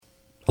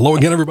Hello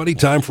again, everybody.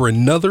 Time for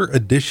another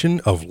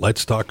edition of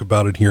Let's Talk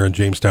About It here on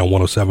Jamestown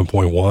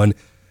 107.1,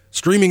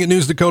 streaming at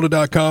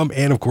newsdakota.com.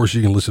 And, of course,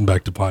 you can listen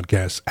back to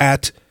podcasts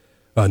at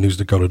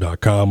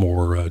newsdakota.com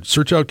or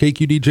search out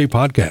KQDJ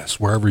Podcasts,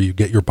 wherever you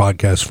get your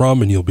podcasts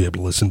from, and you'll be able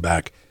to listen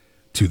back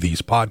to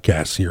these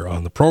podcasts here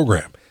on the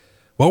program.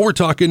 Well, we're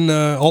talking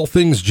all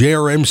things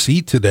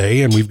JRMC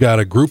today, and we've got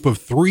a group of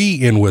three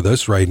in with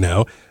us right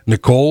now,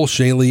 Nicole,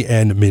 Shaylee,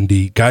 and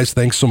Mindy. Guys,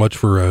 thanks so much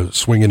for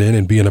swinging in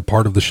and being a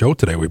part of the show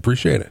today. We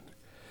appreciate it.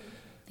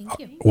 Thank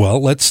you.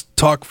 Well, let's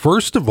talk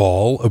first of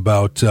all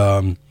about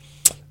a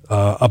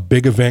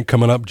big event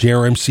coming up,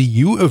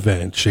 JRMCU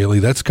event. Shaylee,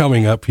 that's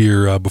coming up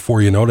here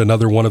before you know it,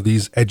 another one of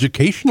these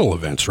educational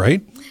events,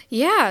 right?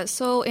 Yeah,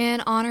 so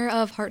in honor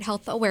of Heart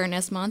Health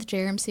Awareness Month,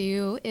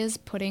 JRMCU is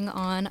putting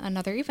on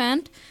another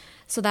event.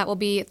 So that will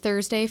be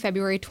Thursday,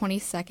 February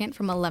 22nd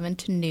from 11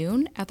 to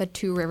noon at the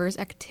Two Rivers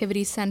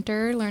Activity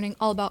Center, learning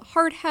all about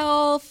heart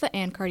health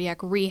and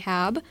cardiac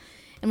rehab.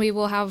 And we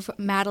will have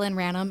Madeline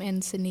Ranum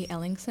and Sydney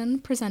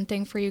Ellingson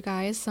presenting for you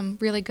guys some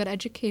really good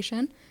education.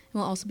 And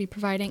we'll also be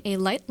providing a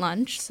light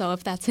lunch, so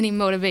if that's any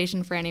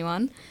motivation for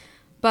anyone.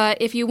 But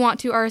if you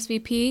want to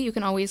RSVP, you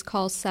can always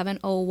call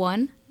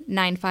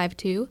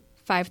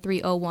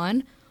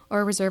 701-952-5301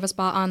 or reserve a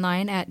spot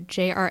online at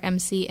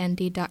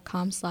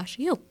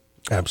jrmcnd.com/you.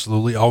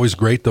 Absolutely. Always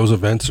great. Those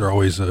events are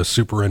always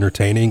super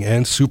entertaining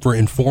and super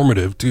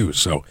informative, too.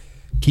 So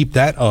keep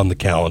that on the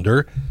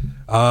calendar.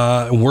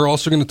 We're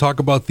also going to talk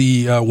about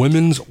the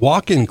Women's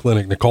Walk-In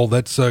Clinic, Nicole.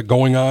 That's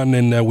going on,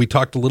 and we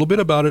talked a little bit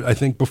about it, I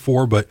think,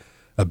 before, but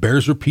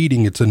bears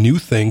repeating. It's a new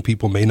thing.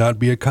 People may not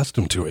be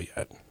accustomed to it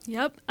yet.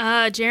 Yep.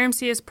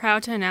 JRMC is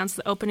proud to announce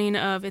the opening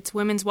of its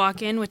Women's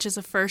Walk-In, which is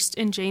a first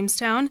in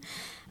Jamestown.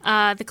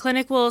 The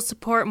clinic will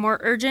support more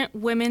urgent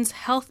women's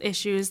health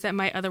issues that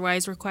might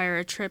otherwise require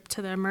a trip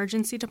to the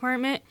emergency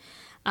department.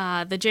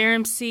 The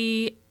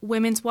JRMC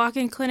Women's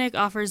Walk-In Clinic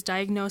offers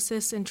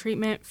diagnosis and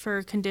treatment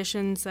for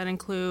conditions that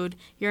include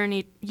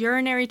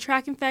urinary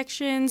tract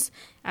infections,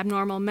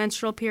 abnormal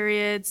menstrual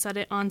periods,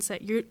 sudden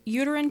onset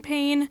uterine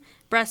pain,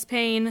 breast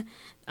pain.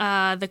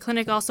 The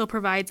clinic also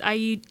provides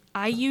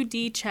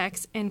IUD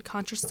checks and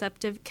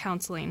contraceptive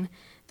counseling.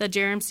 The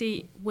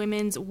JRMC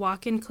Women's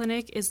Walk-In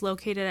Clinic is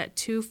located at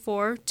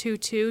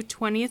 2422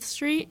 20th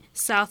Street,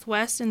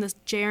 Southwest in the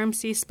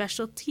JRMC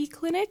Specialty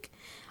Clinic.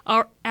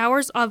 Our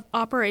hours of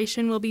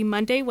operation will be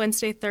Monday,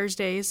 Wednesday,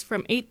 Thursdays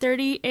from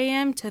 8:30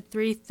 a.m. to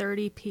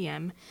 3:30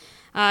 p.m.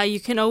 You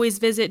can always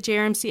visit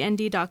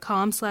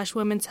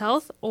jrmcnd.com/women's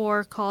health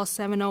or call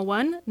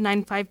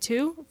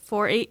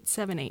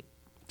 701-952-4878.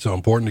 So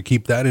important to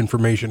keep that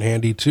information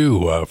handy,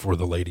 too, for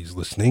the ladies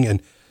listening.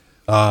 And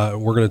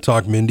we're going to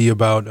talk, Mindy,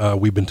 about,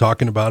 we've been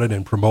talking about it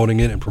and promoting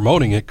it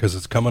because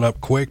it's coming up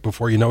quick.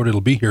 Before you know it,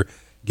 it'll be here.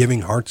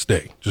 Giving Hearts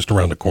Day, just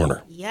around the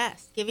corner.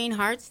 Yes, Giving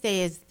Hearts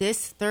Day is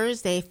this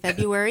Thursday,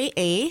 February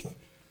 8th.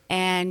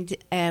 And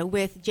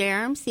with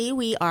JRMC,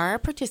 we are a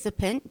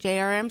participant,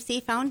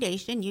 JRMC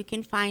Foundation. You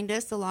can find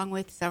us along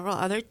with several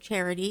other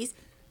charities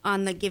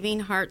on the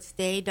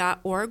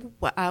givingheartsday.org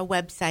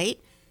website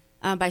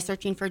by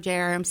searching for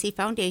JRMC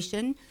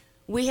Foundation.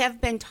 We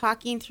have been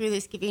talking through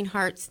this Giving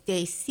Hearts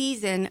Day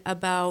season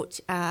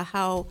about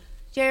how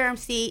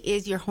JRMC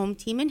is your home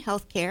team in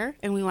healthcare,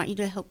 and we want you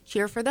to help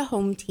cheer for the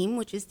home team,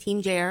 which is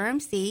Team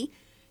JRMC.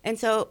 And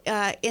so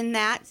on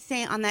that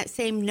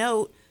same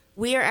note,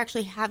 we are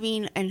actually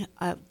having and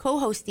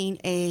co-hosting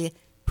a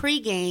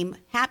pregame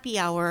happy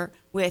hour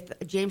with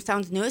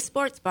Jamestown's newest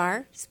sports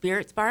bar,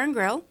 Spirits Bar and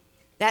Grill.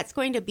 That's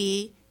going to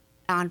be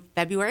on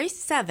February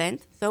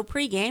 7th. So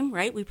pregame,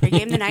 right? We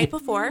pregame the night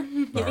before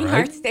Giving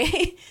Hearts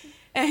Day.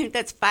 And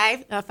that's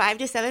 5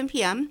 to 7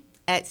 p.m.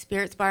 at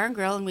Spirits Bar and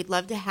Grill. And we'd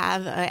love to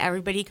have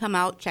everybody come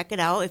out, check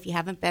it out. If you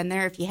haven't been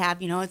there, if you have,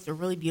 it's a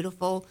really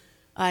beautiful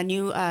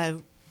new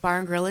bar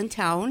and grill in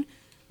town.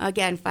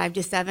 Again, 5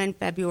 to 7,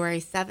 February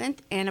 7th.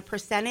 And a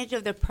percentage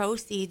of the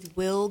proceeds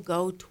will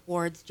go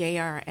towards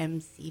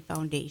JRMC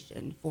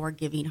Foundation for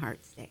Giving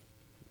Hearts Day.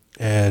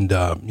 And,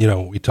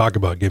 we talk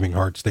about Giving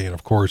Hearts Day, and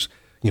of course,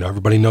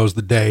 everybody knows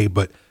the day,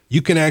 but you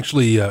can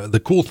actually,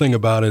 the cool thing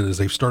about it is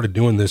they've started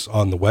doing this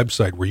on the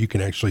website where you can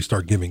actually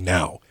start giving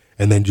now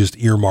and then just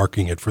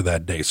earmarking it for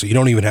that day. So you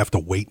don't even have to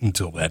wait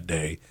until that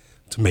day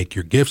to make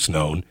your gifts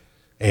known.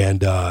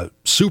 And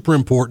super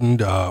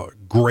important,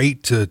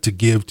 great to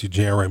give to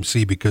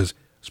JRMC because,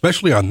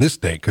 especially on this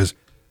day, because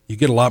you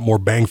get a lot more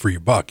bang for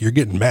your buck. You're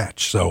getting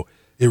matched. So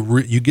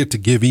you get to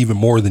give even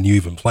more than you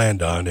even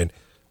planned on. And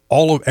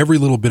every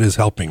little bit is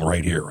helping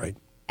right here, right?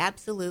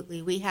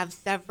 Absolutely. We have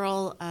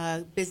several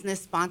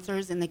business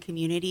sponsors in the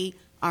community,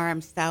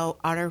 RM Stout,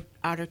 Otter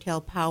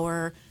Tail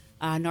Power,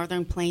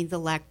 Northern Plains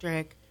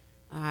Electric.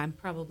 I'm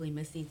probably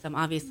missing some,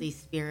 obviously,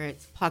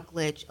 Spirits,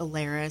 Pucklich,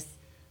 Alaris.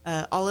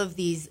 All of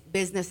these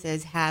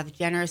businesses have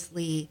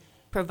generously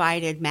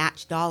provided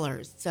match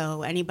dollars.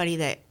 So anybody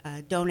that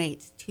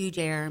donates to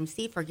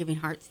JRMC for Giving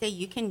Hearts Day,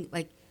 you can,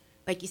 like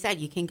you said,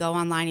 you can go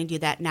online and do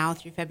that now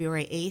through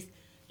February 8th.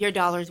 Your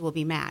dollars will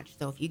be matched.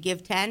 So if you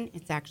give 10,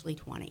 it's actually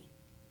 20.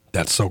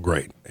 That's so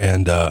great.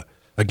 And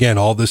again,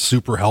 all this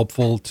super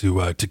helpful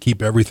to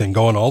keep everything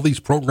going. All these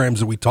programs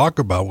that we talk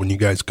about when you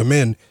guys come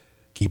in,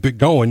 keep it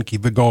going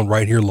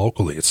right here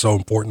locally. It's so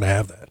important to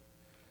have that.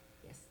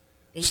 Yes.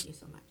 Thank you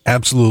so much.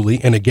 Absolutely.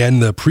 And again,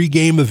 the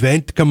pregame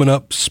event coming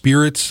up,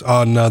 Spirits,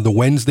 on the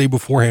Wednesday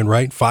beforehand,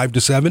 right? 5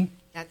 to 7?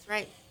 That's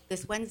right.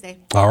 This Wednesday.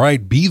 All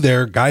right. Be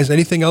there. Guys,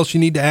 anything else you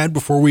need to add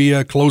before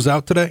we close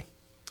out today?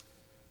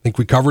 Think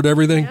we covered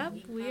everything? Yep,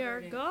 we are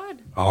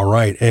good. All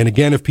right. And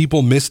again, if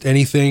people missed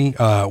anything,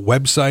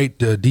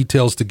 website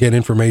details to get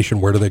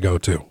information, where do they go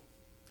to?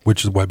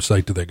 Which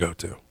website do they go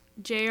to?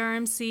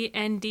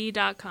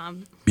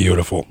 JRMCND.com.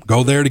 Beautiful.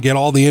 Go there to get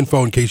all the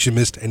info in case you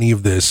missed any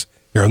of this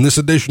here on this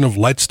edition of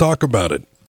Let's Talk About It.